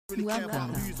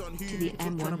Welcome to the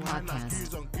M1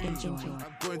 podcast. Enjoy. I'm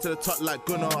going to the top like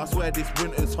Gunnar. I swear this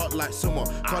winter's hot like summer.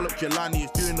 Call up Jelani,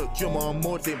 he's doing up Jumma. I'm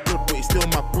more than blood, but he's still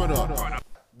my brother.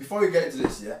 Before we get into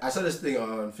this, yeah, I saw this thing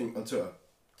on Twitter.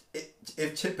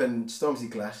 If Chip and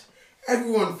Stormzy clash,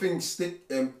 everyone thinks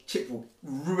Chip will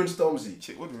ruin Stormzy.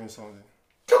 Chip would ruin Stormzy.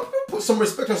 Can we put some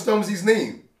respect on Stormzy's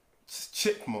name?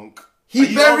 Chipmunk.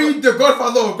 He buried the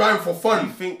Godfather of Grime for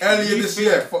fun earlier this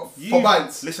year for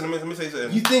bands. Listen, let me say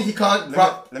something. You think he can't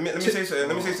rap? Let me say something.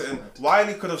 Let me say something.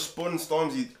 Wiley could have spun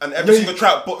Stormzy and every single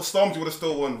track, but Stormzy would have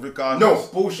still won regardless. No,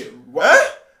 bullshit.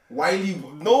 Wiley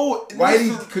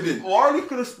couldn't. Wiley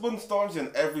could have spun Stormzy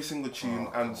on every single tune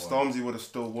and Stormzy would have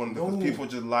still won because people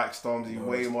just like Stormzy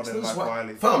way more than like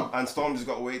Wiley. And Stormzy's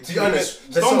got way too. To be honest,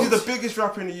 Stormzy's the biggest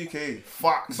rapper in the UK.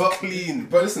 Facts. But clean.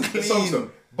 But listen, the songs though.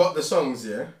 But the songs,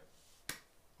 yeah.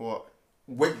 What?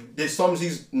 The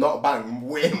Stormzy's not bang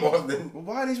way more than. Well,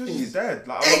 Wiley's just dead.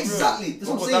 Like, exactly. That's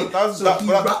what I'm saying. So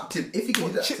he rapped him. If he could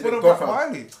do that to the Godfather,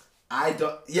 Wiley. I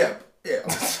don't. Yeah.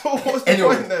 So what's the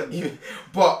point then?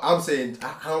 But I'm saying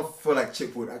I don't feel like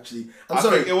Chip would actually. I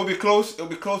think it will be close. It will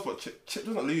be close, but Chip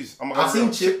doesn't lose. I've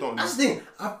seen Chip. That's the thing.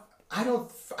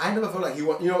 I never felt like he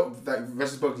won. You know, like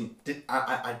versus Bugsy.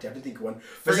 I didn't think he won.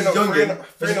 Versus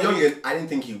Youngin, I didn't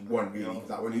think he won really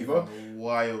that one either.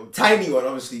 Wild. Tiny one,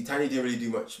 obviously. Tiny didn't really do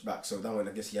much back, so that one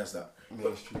I guess he has that.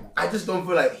 I just don't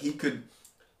feel like he could.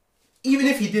 Even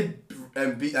if he did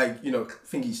beat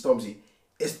thingy Stormzy,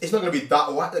 it's not gonna be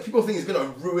that. Like, people think it's gonna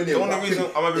ruin him. The only reason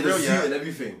I'm gonna be real, and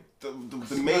everything.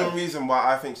 The main reason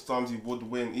why I think Stormzy would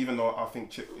win, even though I think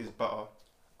Chip is better.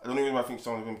 The only reason I think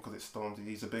Stormzy win because it's Stormzy.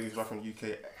 He's the biggest rapper in the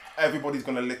UK. Everybody's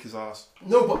gonna lick his ass.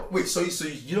 No, but wait. So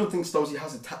you don't think Stormzy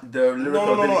has the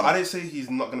lyrical ability? No. I didn't say he's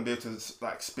not gonna be able to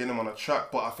like spin him on a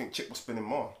track, but I think Chip will spin him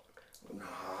more.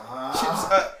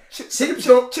 Chip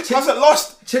hasn't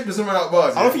lost. Chip doesn't run out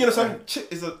bars. I don't think you understand.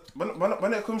 Chip is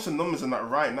when it comes to numbers and that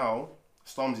right now,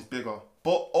 Stormzy's bigger.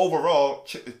 But overall,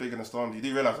 Chip is bigger than Stormzy. Do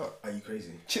you realise that? Are you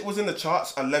crazy? Chip was in the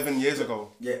charts 11 years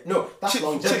ago. Yeah, no, that's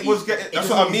longevity. Chip was getting. That's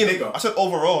what I mean. Bigger. I said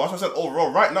overall. That's what I said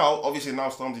overall. Right now, obviously now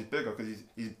Stormzy's bigger because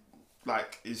he's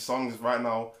like his songs right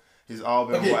now, his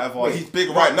album, whatever. He's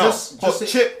big right now. But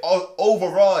Chip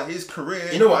overall, his career.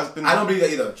 You know what? Has been. I don't believe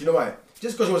that either. Do you know why?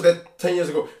 Just because he was there 10 years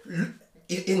ago.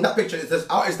 In that picture, there's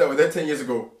artists that were there 10 years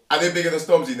ago. Are they bigger than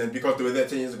Stormzy then because they were there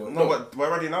 10 years ago? No, but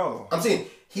we're ready now though. I'm saying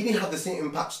he didn't have the same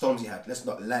impact Stormzy had. Let's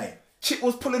not lie. Chip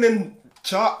was pulling in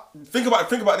chart. Think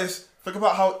about this. Think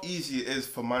about how easy it is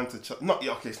for man to chart.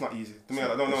 It's not easy.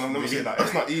 Let me say that.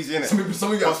 It's not easy,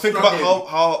 innit? But think about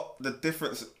how the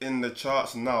difference in the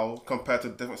charts now compared to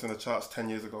the difference in the charts 10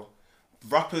 years ago.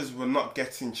 Rappers were not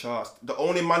getting charts. The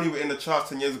only man who were in the charts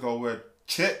 10 years ago were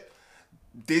Chip,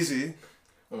 Dizzy.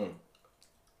 Who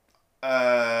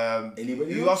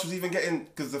else was even getting?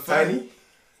 Because the Tiny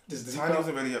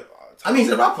wasn't really. I mean,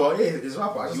 he's a rapper. Yeah, he's a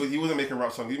rapper. He wasn't making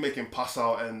rap songs. He was making Pass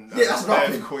Out and that's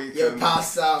rapping. Yeah,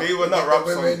 Pass Out. They were not rap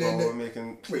songs. They were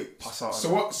making Pass Out.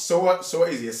 So what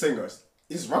is he? A singer?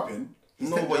 He's rapping.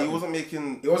 But he wasn't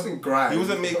making. He wasn't grime. He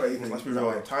wasn't making. Let's be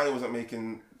real. Tiny wasn't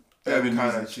making them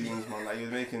kind of tunes, man. Like he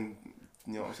was making.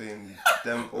 You know what I'm saying?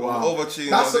 Them over tunes.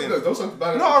 That's so good. Those songs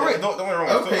banging. No, I rate. Don't get me wrong.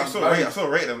 I still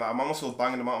rate them. Like I'm also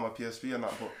banging them out on my PSP and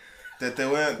that, but they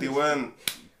weren't.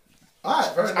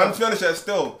 Alright, very and to be honest,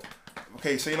 still.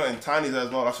 Okay, so you're not in Tiny there as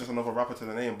well. That's just another rapper to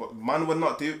the name. But man would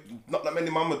not that many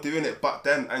man were doing it back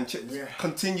then, and Chip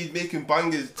continued making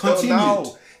bangers till now.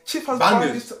 Chip has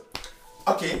bangers.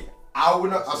 Okay,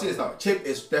 I'll say this now. Chip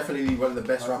is definitely one of the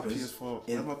best rappers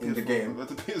in the game.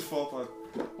 That's the PS4.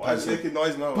 Why is he making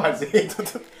noise now?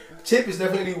 Chip is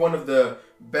definitely one of the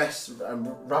best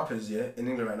rappers in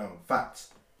England right now. Facts.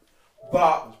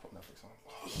 But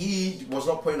he was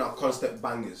not putting out constant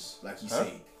bangers like you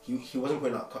say. He wasn't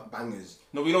putting out bangers.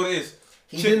 No, we know what it is.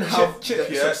 He didn't have the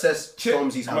success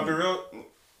Stormzy's had. I'm gonna be real.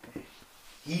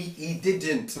 He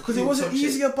didn't. Because it wasn't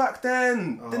easier back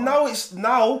then. Now it's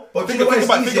now. But think about it.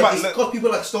 It's because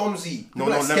people like Stormzy,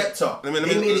 Skepta.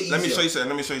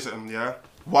 Let me show you something. Yeah,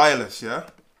 wireless. Yeah.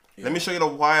 Let me show you the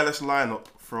wireless lineup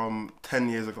from 10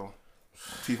 years ago,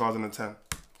 2010.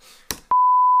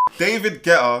 David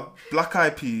Guetta, Black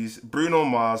Eyed Peas, Bruno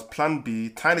Mars, Plan B,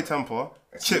 Tiny Temper,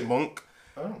 Chipmunk,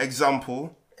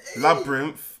 Example,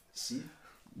 Labyrinth,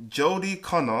 Jodie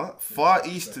Connor, Far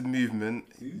East Movement,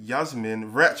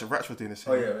 Yasmin, Wretch was doing this.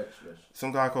 Wretch.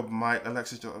 Some guy called Mike,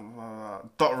 Alexis, Dot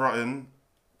Rotten.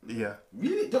 Yeah.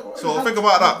 Really? So think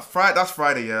about that. That's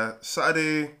Friday, yeah.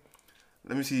 Saturday,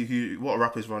 let me see what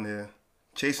rappers run here.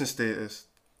 Chasing Status.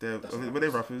 Were they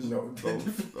rappers? No.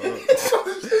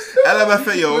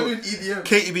 LMFAO.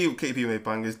 KTB made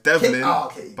bangers. Devlin,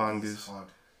 bangers.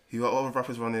 Who are other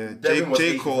rappers on here? Devin was J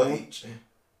 80 Cole. for each.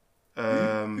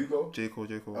 Who? J Cole.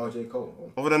 Oh, J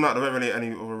Cole. Oh. Other than that, there weren't really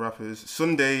any other rappers.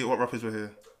 Sunday, what rappers were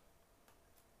here?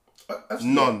 I've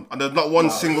None. And there's not one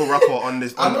single rapper on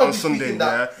this on Sunday.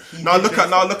 Yeah. Now look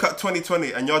at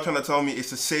 2020, and you're trying to tell me it's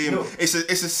the same. No. It's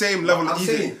the same level. I'm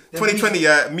saying 2020,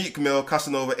 yeah. Meek Mill,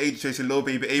 Casanova, AJ Tracy, Lil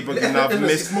Baby, Abel Ganav,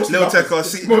 Miss, Lil Tecca.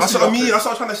 That's what I mean. That's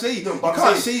what I'm trying to say. No, you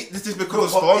can't say this is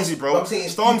because of Stormzy, bro.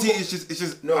 Stormzy is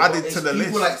just added to the list.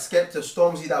 People like Skepta,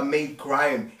 Stormzy that made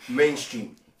grime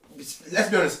mainstream. Let's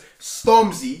be honest.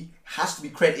 Stormzy has to be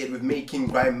credited with making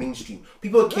grime mainstream.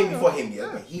 People came before him,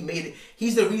 yeah. He made it.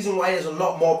 He's the reason why there's a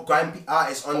lot more grime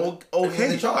artists on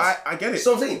the charts. I get it.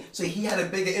 So I'm saying, so he had a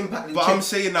bigger impact than but Chip. I'm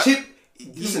saying that Chip,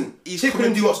 Chip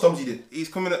couldn't do what Stormzy did. He's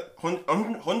coming at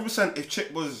 100%.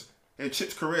 If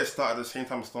Chip's career started at the same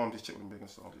time as Stormzy, Chip would be bigger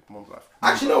than Stormzy. Come on, life.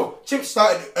 Actually, no. Chip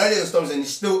started earlier than Stormzy and he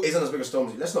still isn't as big as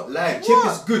Stormzy. Let's not lie. Chip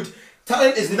is good.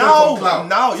 Talent is different from clout.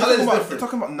 Now you're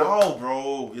talking about now,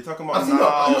 bro. You're talking about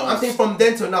now. I'm saying from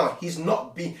then to now, he's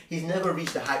never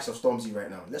reached the heights of Stormzy right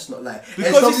now. Let's not lie.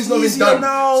 Because it's not easier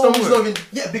now. Stormzy's not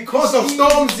even because of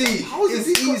Stormzy. How is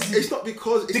it easy? It's not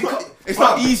because it's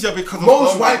not easier because of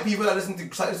most Stormzy. white people that listen to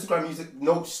Instagram music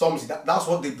know Stormzy. That's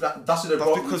what they brought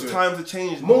because times have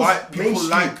changed. Most white people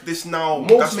like this now.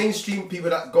 Most mainstream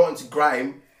people that got into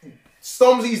grime,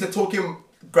 Stormzy is the talking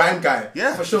grime guy,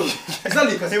 yeah, for sure.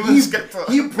 Exactly, because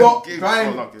he brought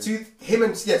grime to him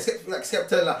and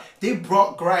Skepta. They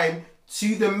brought grime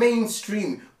to the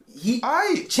mainstream.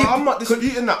 I'm not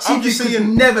disputing that. I'm just saying, could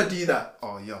never do that.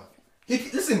 Oh yeah.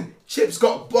 Listen, Chip's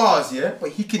got bars, yeah,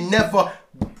 but he can never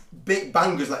big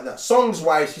bangers like that. Songs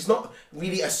wise, he's not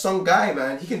really a song guy,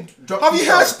 man. He can drop. Have you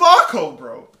heard Sparkle,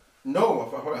 bro? No.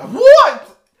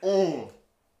 What? Oh.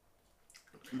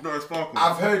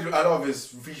 I've heard a lot of his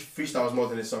freestyles more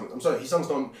than his songs. I'm sorry, his songs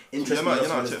don't interest me. You're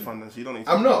not a Chip fan, then, so you don't need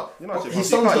to. I'm not. You're not a Chip his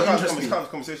songs don't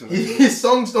interest me. His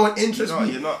songs don't interest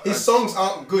me. His songs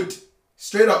aren't good.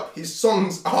 Straight up, his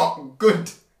songs aren't good.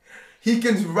 He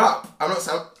can rap. I'm not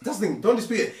saying that's the thing. Don't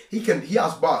dispute it. He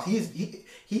has bars.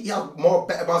 He has more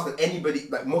better bars than anybody,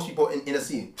 like most people in a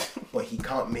scene. But he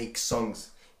can't make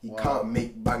songs. He can't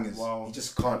make bangers. Wow. He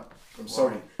just can't. I'm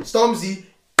sorry. Stormzy,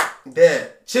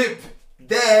 there. Chip,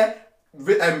 there.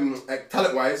 Like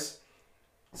talent wise,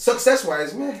 success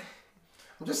wise, man.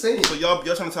 I'm just saying. So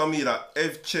you're trying to tell me that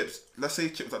if let's say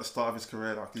Chip's at the start of his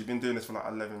career now, 'cause he's been doing this for like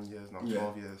 11 years now,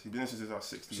 12 years. He's been doing this since he was like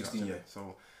 16 years.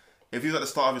 So if he's at the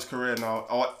start of his career now,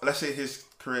 or let's say his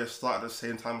career started at the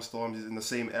same time as Stormzy's in the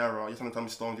same era, you're trying to tell me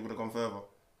Stormzy would have gone further?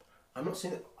 I'm not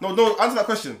saying it. No, answer that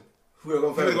question. Who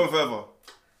would have gone further?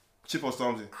 Chip or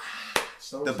Stormzy?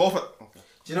 They're both at... Okay.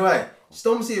 Do you know why?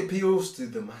 Stormzy appeals to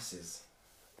the masses.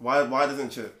 Why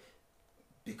doesn't Chip?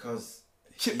 Because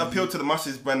Chip appealed to the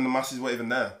masses when the masses weren't even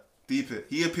there. Deep it.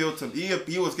 He appealed to.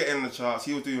 He was getting in the charts.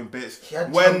 He was doing bits. He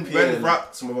had when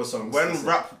rap, some of our songs.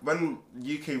 When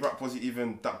UK rap wasn't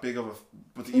even that big of a,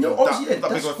 that big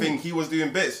of a thing. He was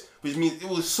doing bits, which means it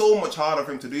was so much harder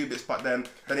for him to do bits back then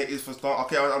than it is for Storm.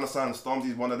 Okay, I understand.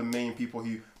 Stormzy is one of the main people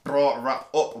who brought rap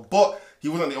up, but he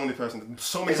wasn't the only person.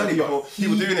 So many people he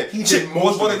was doing it. Chip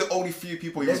was one of the only few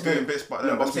people he was doing bits back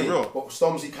then. But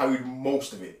Stormzy carried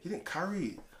most of it. He didn't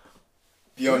carry.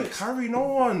 Be honest. He didn't carry no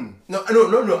one. No.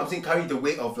 I'm saying carry the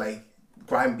weight of like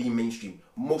grime being mainstream.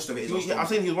 Most of it is. I'm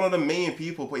saying he's one of the main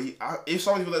people, but if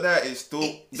somebody was there, it's still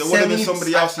there would have been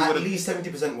somebody else who would have. At least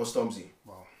 70% was Stormzy.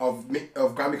 Wow.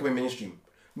 Of grime becoming mainstream.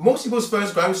 Most people's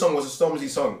first grime song was a Stormzy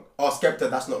song or Skepta.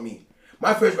 That's not me.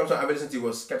 My first grime song I ever listened to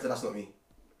was Skepta. That's not me.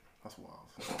 That's wild.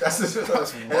 That's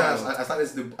wild. I started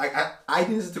listening to. I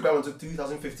didn't listen to grime until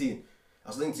 2015. I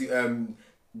was listening to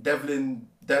Devlin.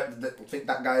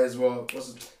 That guy as well. What's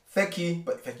it? Fecky,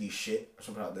 but Fecky's shit. I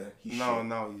should put out there. He's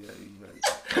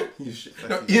shit.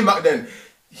 No, even back then,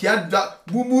 he had that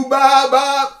boo boo ba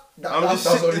ba. That was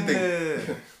the only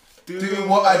thing. Doing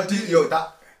what I do, yo.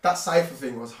 That cypher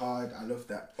thing was hard. I love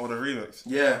that. Oh, the remix.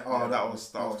 Yeah. Oh, that was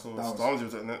cool. Stormzy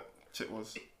was in it. Chip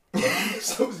was.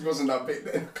 Stormzy wasn't that big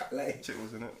then. Chip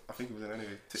was in it. I think he was in it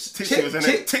anyway. Titchy was in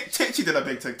it. Titchy did a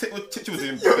big thing. Titchy was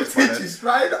doing bits by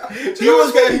then. Right. He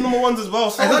was getting number ones as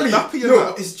well. So exactly.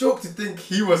 No, it's joke to think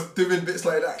he was doing bits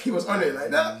like that. He was on it like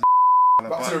that.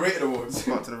 Back to the Rated Awards.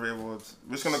 Back to the Rated Awards.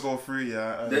 We're just gonna go through,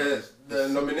 yeah.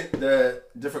 The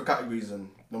different categories and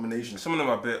nominations. Some of them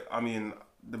are a bit. I mean,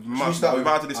 we're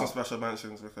about to do some special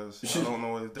mentions because I don't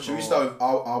know. Should we start with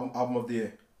our album of the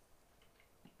year?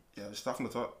 Yeah, just start from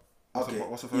the top. Okay.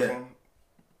 What's the first one?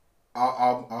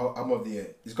 Our album of the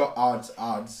year. It's got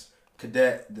odds.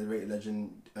 Cadet, The Rated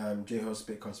Legend, J-Ho,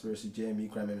 Spit, Conspiracy, JME,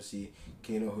 Grime MC,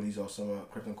 Kano, Hoodies All Summer,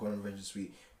 Krypton Corner, Vengeance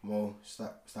Suite, Mo,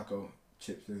 Stacko,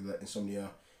 Chips, Insomnia,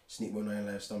 Sneak Boy, Nine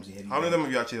Lives, Stormzy, Heavy. How many of them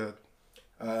have you actually heard?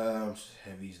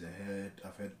 Heavy's the Head.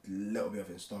 I've heard a little bit of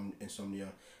Insomnia.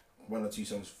 1 or 2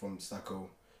 songs from Stacko.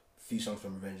 Few songs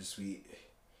from Revenge is Sweet.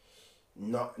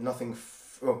 Nothing.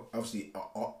 Obviously,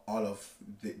 all of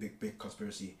the big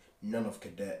Conspiracy. None of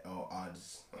Cadet or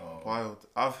Odds. Wild.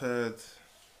 I've heard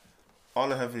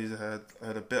all of Heavy's Ahead. I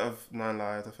heard a bit of Nine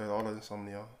Lives. I've heard all of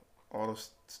Insomnia. All of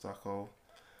Stacko.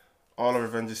 All of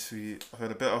Revenge is Sweet. I've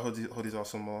heard a bit of Hoodies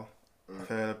Awesome More. I've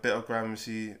heard a bit of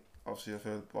Gramercy. Obviously, I've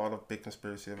heard all of Big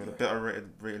Conspiracy. I've heard a bit of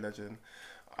Rated Legend.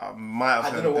 I might have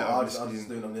heard I don't know a bit what of Odds is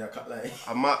doing on there. I can't lie.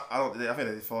 I think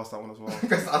they forced that one as well.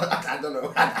 Because I don't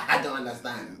know. I don't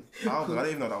understand. Album. I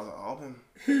didn't even know that was an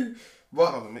album.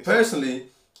 But personally,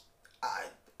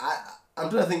 I'm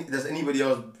trying to think. Does anybody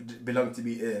else belong to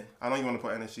be here? I know you want to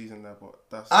put NSGs in there, but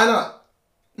that's. I know.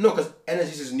 No, because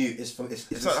Energies is new. It's from. It's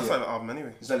that's like an album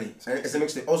anyway. Exactly. It's a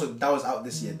mixtape. Also, that was out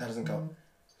this year. That doesn't count.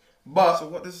 But so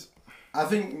what does? I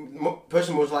think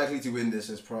person most likely to win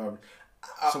this is probably.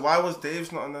 So why was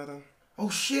Dave's not in there then? Oh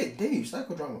shit, Dave,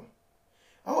 Psychodrama.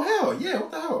 Oh hell yeah!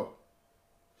 What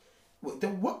the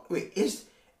hell? Wait, is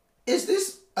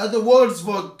this the awards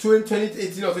for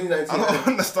 2018 or 2019? I don't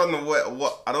understand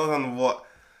what. I don't understand what.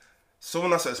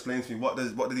 Someone has to explain to me what do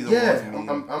these awards mean?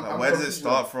 Where does it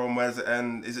start from? Where does it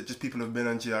end? Is it just people who've been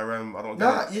on GRM? I don't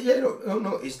get it.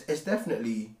 No. It's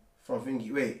definitely from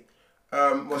thingy. Wait,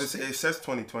 it says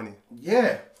 2020.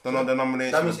 Yeah. The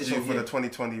nomination that means is due for the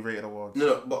 2020 rated awards.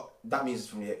 No, but that means it's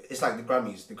from the. It's like the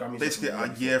Grammys. The Grammys. Basically,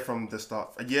 a year from the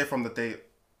start, a year from the date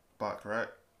back, right?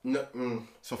 No.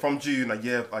 So from June, a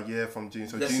year from June.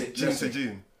 So June to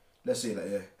June. Let's say that,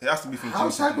 yeah. It has to be from June.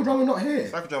 How's Psychodrama not here?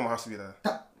 Psychodrama has to be there.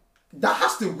 That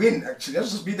has to win. Actually,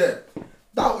 let's just be there.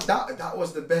 That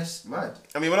was the best, man.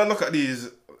 I mean, when I look at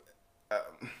these,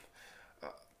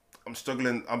 I'm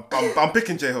struggling. I'm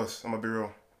picking J Hus. I'm gonna be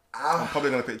real. I'm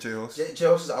probably gonna pick J Hus. J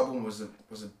Hus's album was a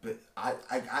bit. I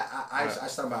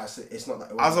stand by. It's not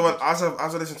that. As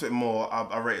I listen to it more,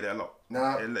 I rated it a lot.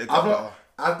 Nah, it got better.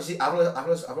 I've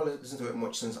not listened to it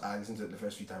much since I listened to it the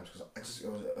first few times because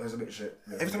it was a bit shit.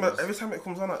 Every time it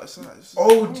comes on, it's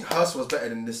Old Hus was better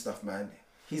than this stuff, man.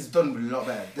 He's done a lot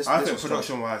better. I think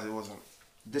production wise, it wasn't.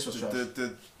 This was trash.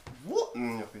 What?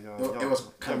 It was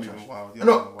kind of trash. Wild.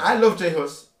 No, I love J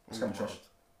Hus. It's kind of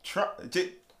trash.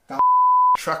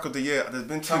 Track of the year. There's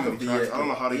been too many tracks. I don't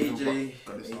know how they even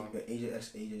got this song.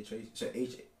 AJ Tracy. So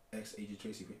AJ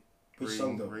Tracy. Which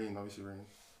song though? Rain, obviously Rain.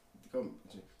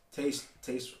 Taste.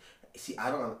 See, I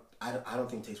don't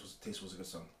think Taste was a good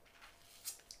song.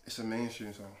 It's a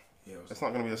mainstream song. Yeah, it's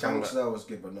not gonna be a song. Gangsta was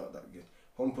good, but not that good.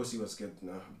 Home Pussy was good.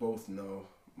 No, both no.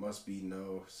 Must Be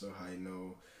no. So High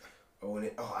no. Own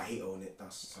It. Oh, I hate Own It.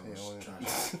 That's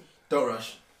trash. Don't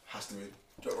Rush has to win.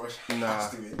 Don't Rush has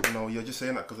to win. No, you're just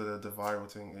saying that because of the viral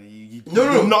thing. You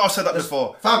would not have said that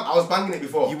before. Fam, I was banging it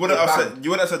before. You wouldn't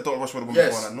have said Don't Rush would have won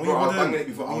before that. No, you wouldn't. I was banging it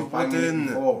before. I was banging it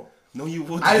before. No, you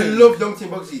wouldn't. I love Young Team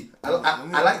Bugsy.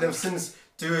 I like them since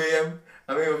 2 a.m.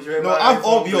 I mean, I've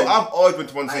always been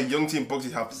to one to say Young Team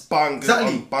Bugsy have bangers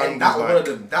on bangers. That was one of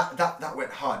them. That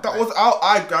went hard. That was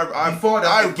I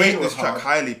rate this track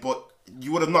highly, but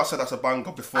you would have not said that's a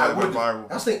banger before it went viral.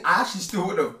 That's the thing. I actually still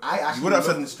would have. You would have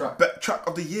said this track. Track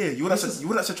of the year. You would have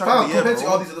said track of the year. Compared to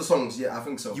all these other songs, yeah, I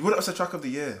think so. You would have said track of the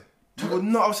year. You would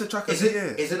not have said track of the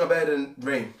year. Is it not better than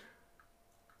Rain?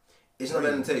 Is it not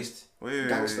better than Taste?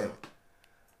 Gangsta.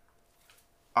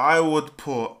 I would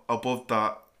put above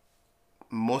that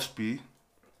Must Be.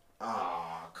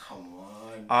 Ah, come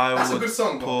on. That's a good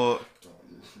song, but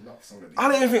I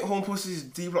don't even think Home Pussy is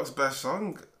D Block's best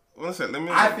song. I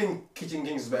think Kitchen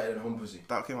Kings is better than Home Pussy.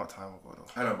 That came out time ago though.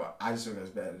 I know, but I just think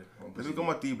it's better than Home Pussy. Let me go on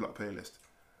my D Block playlist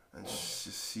and just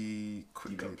see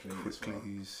quickly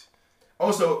who's.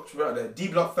 Also, D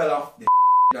Block fell off the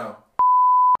now.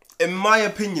 In my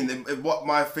opinion, what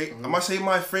my am I saying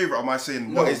my favourite or am I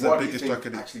saying what is the biggest track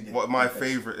of it? What my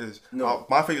favourite is? No.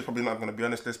 My favourite is probably not going to be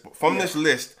on this list, but from this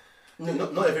list... No,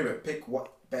 not your favourite. Pick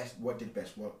what did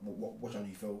best, which one do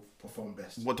you feel performed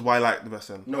best? What do I like the best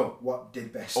then? No, what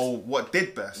did best? Oh, what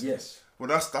did best? Yes. Well,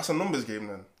 that's a numbers game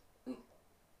then.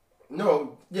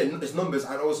 No, yeah, it's numbers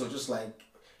and also just like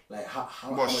how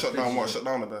what shut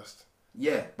down the best?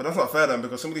 Yeah. But that's not fair then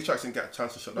because some of these tracks didn't get a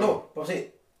chance to shut down. No, but I'm saying...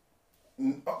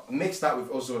 Mix that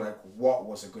with also like what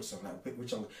was a good song, like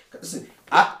which song. Listen,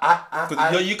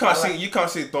 you can't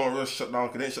say Don't Rush shut down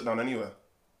because it didn't shut down anywhere.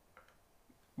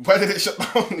 Where did it shut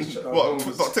down? What?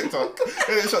 Not TikTok. It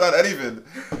didn't shut down anything.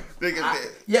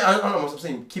 Yeah, I don't know what I'm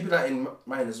saying. Keeping that in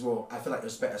mind as well, I feel like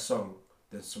it's a better song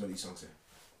than some of these songs here,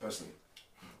 personally.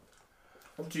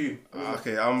 Up to you.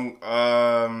 Okay,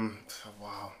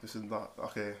 wow, this is not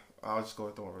okay. I'll just go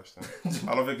with Don't Rush then.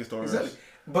 I don't think it's Don't Rush. Exactly.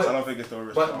 But I don't think it's Don't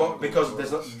Rush. But because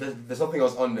there's nothing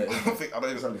else on there. I don't think. I don't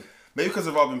even. Exactly. Maybe because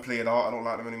they've all been played out. I don't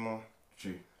like them anymore.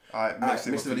 True. Alright,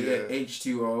 mixed with the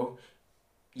H2O.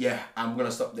 Yeah, I'm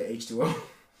gonna stop the H2O.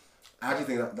 I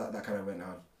actually think that kind of went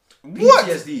hard. What?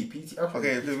 PTSD.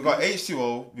 Okay, we've got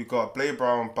H2O, we've got Blade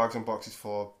Brown, Bags and Boxes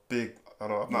for Big. I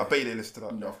don't know. No, I bet you they listed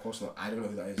that. No, of course not. I don't know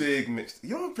who that is. Big mixed.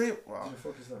 You don't play. Wow. Who the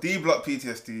fuck is that? D Block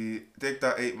PTSD, Dig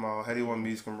That 8 Mile, Heady One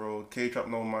Music and Road, K Trap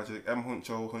No Magic, M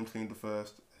Huncho, Hunchling the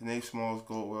First, Nate Smalls,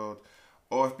 Goat World,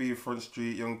 OFB Front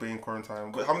Street, Young Bane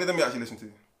Quarantine. Wait, how many of them you actually listen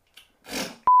to?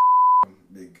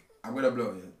 Big. I'm gonna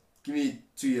blow it. Give me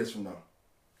 2 years from now.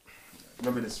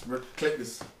 Remember this. Click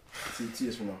this. See, 2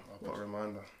 years from now. I'll put a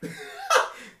reminder.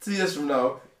 2 years from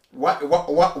now.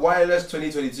 Wireless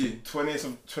 2022.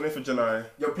 20th of July.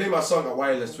 You're playing my song at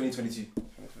Wireless 2022.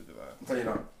 20th of July. I'm telling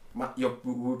you now.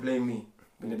 We're playing me.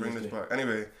 We'll bring this back.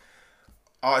 Anyway,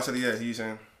 artist of the year, who you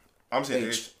saying? I'm saying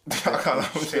H. I can't lie,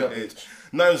 I'm saying H.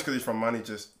 Not just because he's from Man,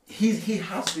 he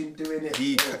has been doing it.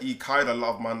 He carried a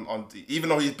lot of man on, even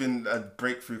though he's been a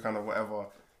breakthrough kind of whatever.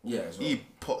 Yeah, as well. He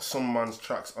put some man's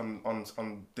tracks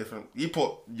on different. He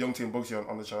put Young Team Bugsy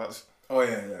on the charts. Oh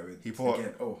yeah. He put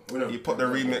he put the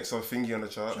remix of Thingy on the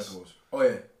charts. Oh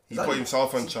yeah. He put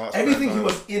himself on charts. Everything he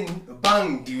was in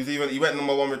banged. He went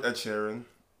number 1 with Ed Sheeran.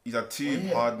 He's had 2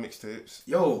 hard mixtapes.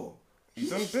 Yo, he's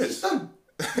done bits. He's done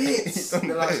bits in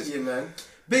the last year, man.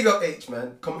 Big up H,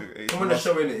 man. Come on the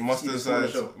show, innit?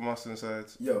 Mustard inside.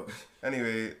 Yo.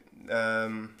 Anyway,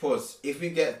 pause. If we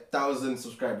get 1,000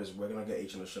 subscribers, we're gonna get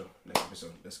H on the show next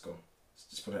episode. Let's go.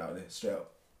 Just put it out there, straight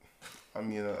up. I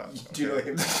mean, do you know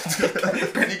him?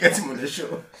 Can you get him on the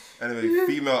show? Anyway,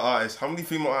 female artists. How many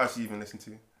female artists do you even listen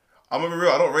to? I'm gonna be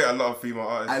real. I don't rate a lot of female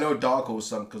artists. I know Darko's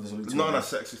song because there's only 2. It's not a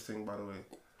sexist thing, by the way.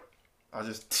 I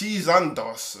just tease and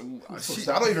dos.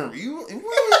 I don't even.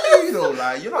 You know,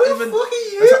 like you're not even.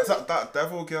 That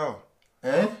devil girl.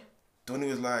 Eh? Donnie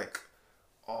was like,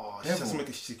 oh,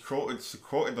 she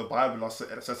quoted the Bible. It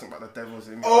said something about the devil's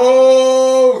in.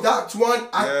 Oh, that's one.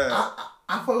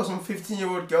 I thought it was some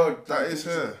 15-year-old girl. That is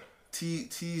her. T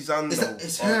Zando.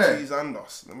 It's her. T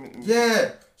Zandos.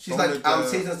 Yeah. She's like, I'm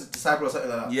Satan's disciple or something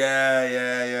like that.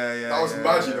 Yeah. That was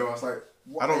mad, you know. I was like,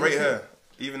 what? I don't rate her.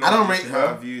 Even though I don't rate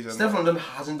her. Steph London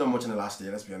hasn't done much in the last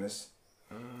year, let's be honest.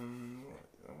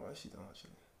 What has she done,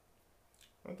 actually?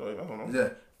 I don't know. Yeah.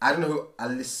 I don't know who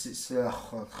Alicia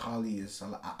Harley is.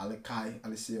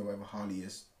 Alicia, whatever Harley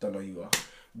is. Don't know who you are.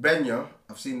 Benya,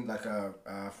 I've seen like a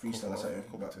freestyle or something,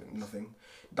 but nothing.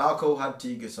 Darko had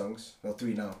 2 good songs. Well,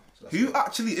 3 now. So who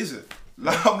actually is it?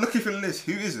 Like, I'm looking for the list.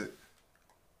 Who is it?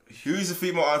 Who is the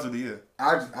female artist of the year?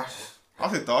 I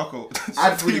think Darko.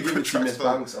 I'd really give it to Miss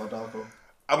Banks or Darko.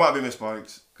 I might be Miss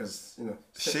Banks. Because, you know.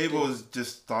 Shabo's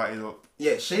just started up.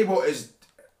 Yeah, Shabo is.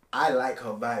 I like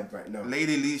her vibe right now.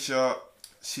 Lady Leisha,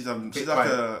 she's been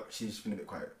a bit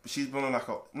quiet. She's been on like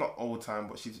a, not old time,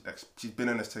 but she's been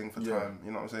in this thing for time.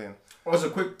 You know what I'm saying? Also,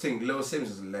 quick thing, Lil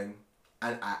Sims is lame.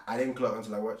 And I didn't clock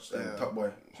until I watched Top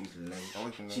Boy. She's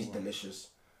lame. She's delicious.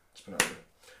 Just put it out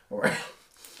there. Alright.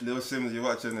 Lil Sims, you're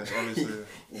watching this, obviously.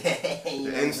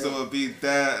 The Insta will be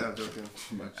there. No, I'm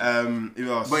joking.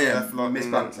 Who else? But yeah, Miss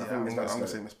Banks. I'm gonna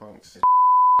say Miss Banks.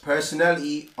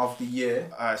 Personality of the year.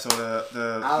 Alright, so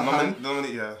the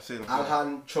nominee, yeah, say them.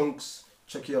 Alhan, Chunks,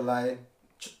 Chucky O'Lion,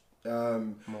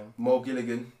 Mo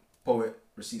Gilligan, Poet,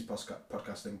 receives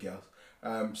podcasting girls,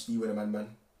 Steve Weatherman,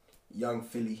 Young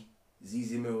Philly,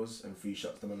 ZZ Mills, and Free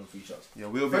Shots. The man on Free Shots. Yeah,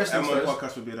 we'll be M1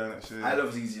 podcast will be there next year. I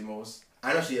love ZZ Mills.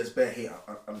 I know she has bare hate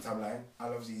on the timeline. I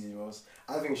love ZZ Mills.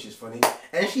 I think she's funny,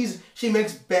 and she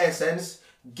makes bare sense.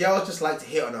 Girls just like to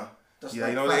hate on her. Just yeah, like,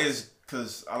 you know what it is.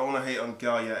 Because I don't want to hate on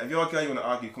girl yet. If you're a girl, you want to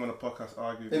argue, come on the podcast,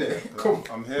 argue. Come.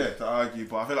 I'm here to argue,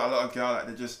 but I feel like a lot of girls,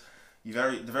 like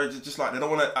they're very just like they don't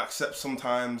want to accept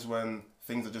sometimes when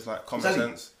things are just like common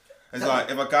sense. It's like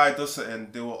if a guy does something,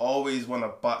 they will always want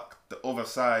to back the other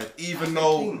side, even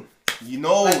though you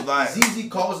know, like ZZ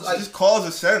calls, like, just calls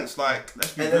a sense. Like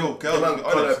let's be real, girls. Be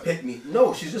honest. Pick me.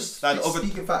 No, she's just like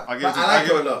speaking fact.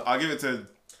 I give it to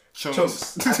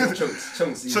Chunks.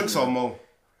 Chunks or Mo.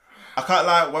 I can't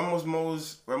lie. When was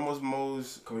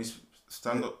Mo's Can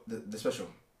stand up? The special.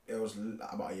 It was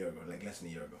about a year ago, like less than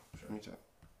a year ago. Sure. Let me check.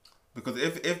 Because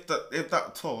if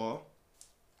that tour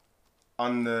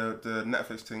on the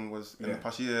Netflix thing was in the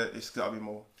past year, it's gotta be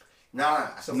Mo. Nah.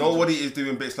 Nobody is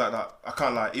doing bits like that. I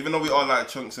can't lie. Even though we all like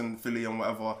Chunks and Philly and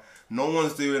whatever, no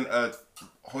one's doing a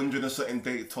 100 and something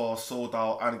date tour sold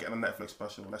out and getting a Netflix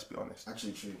special. Let's be honest.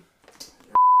 Actually, true.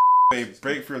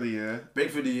 Breakthrough of the year.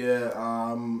 Breakthrough of the year.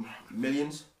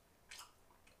 Millions.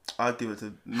 I'd give it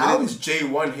to. How is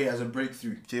J1 here as a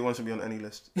breakthrough? J1 should be on any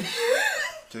list.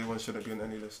 J1 shouldn't be on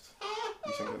any list.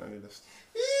 He shouldn't be on any list.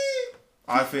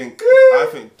 I think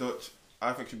Dutch.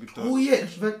 I think should be Dutch. Oh yeah,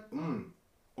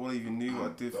 All of you knew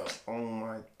what I did. Oh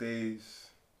my days.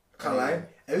 Can't lie.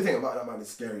 Everything about that man is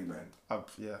scary, man.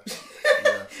 Yeah.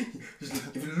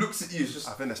 If he looks at you, it's just.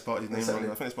 I think they spelled his name wrong.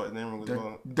 I think they spelled his name wrong as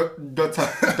well. Dr.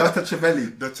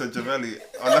 Chiavelli. Dr. Chiavelli.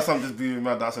 Unless I'm just being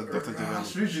mad, that's a Dr.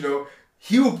 That's Chiavelli. rude, you know.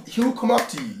 He will come up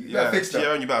to you. You better fix that.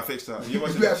 Kieran, you better fix that. You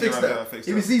better fix that. If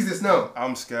he sees this now.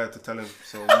 I'm scared to tell him,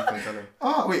 so you can tell him.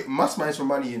 Ah, wait, Mastermind's from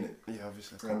Money, innit? Yeah,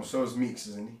 obviously. So is Meeks,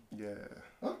 isn't he? Yeah.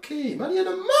 Okay, Money on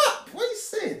the map. What are you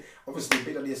saying? Obviously,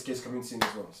 Big Daddy SK's coming soon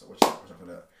as well, so watch out for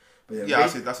that. But yeah,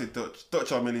 that's it.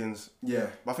 Dutch are Millions. Yeah.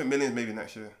 But I think Millions maybe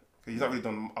next year. He's not really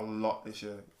done a lot this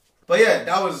year. But yeah,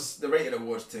 that was the rated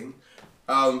awards thing.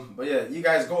 But yeah, you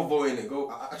guys go vote in it.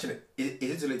 Go. Actually, is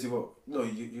it too late to vote? No,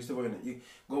 you still vote in it. You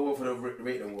go vote for the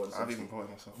rated awards. I've even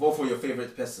voted myself. Vote for your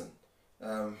favorite person.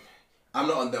 I'm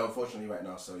not on there unfortunately right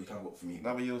now, so you can't vote for me.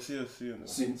 No, but you'll see us soon.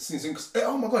 Soon.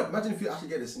 Oh my god! Imagine if you actually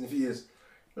get this in a few years.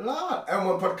 Lord,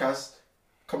 M1 podcast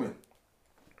coming.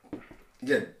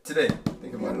 Yeah, today.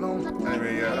 Think about it.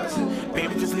 Anyway, yeah, that's it.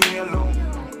 Baby, just leave me alone,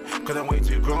 cause I'm way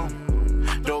too grown.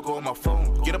 Don't go on my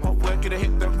phone. Get up off work, get a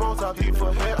hit them rolls. I'll do it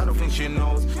for her, I don't think she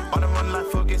knows. On the run,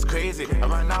 life gets crazy. And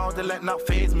right now, the let not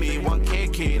phase me.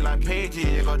 1K key, like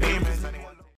Paige, got demons.